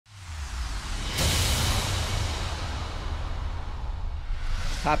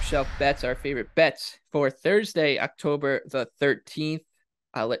Top shelf bets, our favorite bets for Thursday, October the 13th.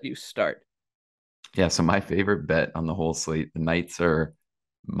 I'll let you start. Yeah, so my favorite bet on the whole slate, the Knights are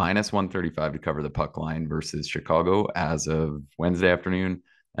minus 135 to cover the puck line versus Chicago as of Wednesday afternoon.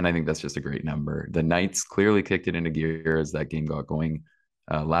 And I think that's just a great number. The Knights clearly kicked it into gear as that game got going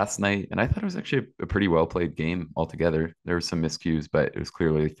last night. And I thought it was actually a pretty well played game altogether. There were some miscues, but it was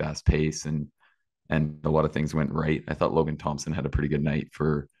clearly fast paced and a lot of things went right. I thought Logan Thompson had a pretty good night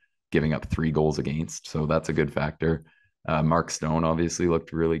for giving up 3 goals against. So that's a good factor. Mark Stone obviously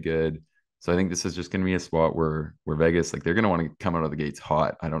looked really good. So I think this is just going to be a spot where Vegas, like, they're going to want to come out of the gates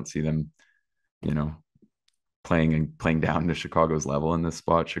hot. I don't see them, you know, playing down to Chicago's level in this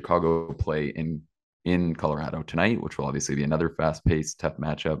spot. Chicago play in Colorado tonight, which will obviously be another fast paced, tough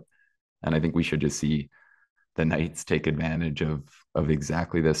matchup. And I think we should just see the Knights take advantage of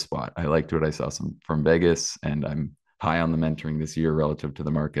exactly this spot. I liked what I saw from Vegas, and I'm high on them entering this year relative to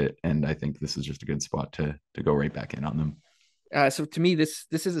the market. And I think this is just a good spot to go right back in on them. So to me, this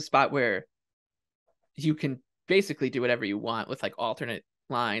is a spot where you can basically do whatever you want with like alternate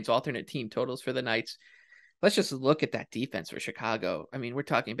lines, alternate team totals for the Knights. Let's just look at that defense for Chicago. I mean, we're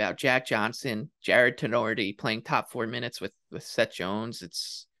talking about Jack Johnson, Jared Tenorti playing top 4 minutes with Seth Jones.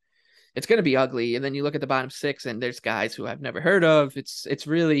 It's going to be ugly. And then you look at the bottom six, and there's guys who I've never heard of. It's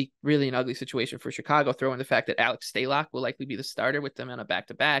really, really an ugly situation for Chicago. Throw in the fact that Alex Stalock will likely be the starter with them on a back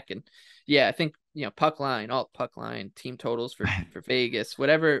to back. And yeah, I think puck line, alt puck line, team totals for Vegas,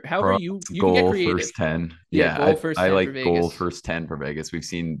 whatever, however Props, you can get goal creative. first 10. Yeah, Yeah, goal first I 10 for like goal Vegas. first 10 for Vegas. We've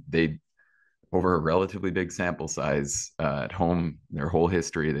seen they over a relatively big sample size at home, their whole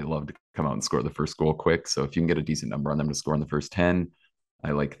history, they love to come out and score the first goal quick. So if you can get a decent number on them to score in the first 10,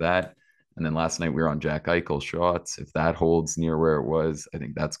 I like that. And then last night we were on Jack Eichel shots. If that holds near where it was, I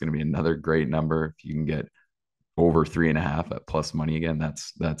think that's going to be another great number. If you can get over 3.5 at plus money again,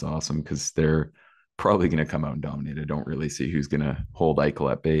 that's awesome because they're probably going to come out and dominate. I don't really see who's going to hold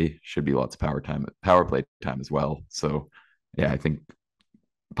Eichel at bay. Should be lots of power play time as well. So yeah, I think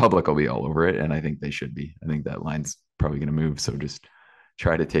public will be all over it, and I think they should be. I think that line's probably going to move. So just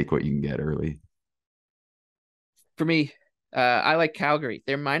try to take what you can get early. For me, I like Calgary.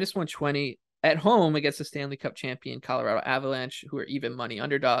 They're minus 120 at home against the Stanley Cup champion Colorado Avalanche, who are even money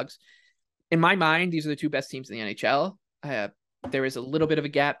underdogs. In my mind, these are the two best teams in the NHL. There is a little bit of a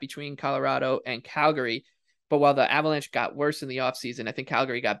gap between Colorado and Calgary, but while the Avalanche got worse in the offseason, I think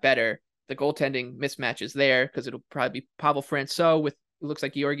Calgary got better. The goaltending mismatch is there because it'll probably be Pavel Francouz with it looks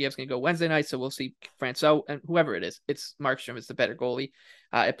like Georgiev's going to go Wednesday night, so we'll see Francouz and whoever it is. It's Markstrom is the better goalie.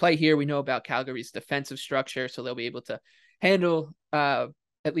 At play here, we know about Calgary's defensive structure, so they'll be able to handle, at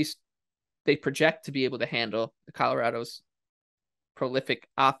least they project to be able to handle the Colorado's prolific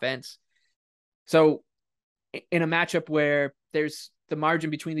offense. So in a matchup where there's the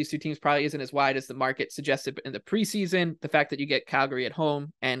margin between these two teams probably isn't as wide as the market suggested in the preseason, the fact that you get Calgary at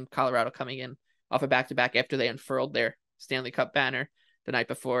home and Colorado coming in off a back-to-back after they unfurled their Stanley Cup banner the night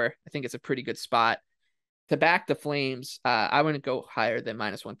before, I think it's a pretty good spot. To back the Flames, I wouldn't go higher than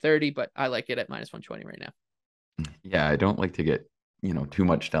minus 130, but I like it at minus 120 right now. Yeah, I don't like to get, too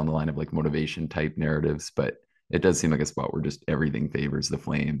much down the line of like motivation type narratives, but it does seem like a spot where just everything favors the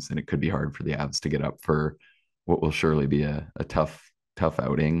Flames, and it could be hard for the Avs to get up for what will surely be a tough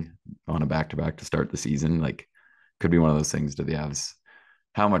outing on a back to back to start the season. Like, could be one of those things to the Avs.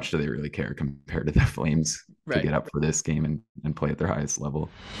 How much do they really care compared to the Flames to Right. get up for this game and play at their highest level?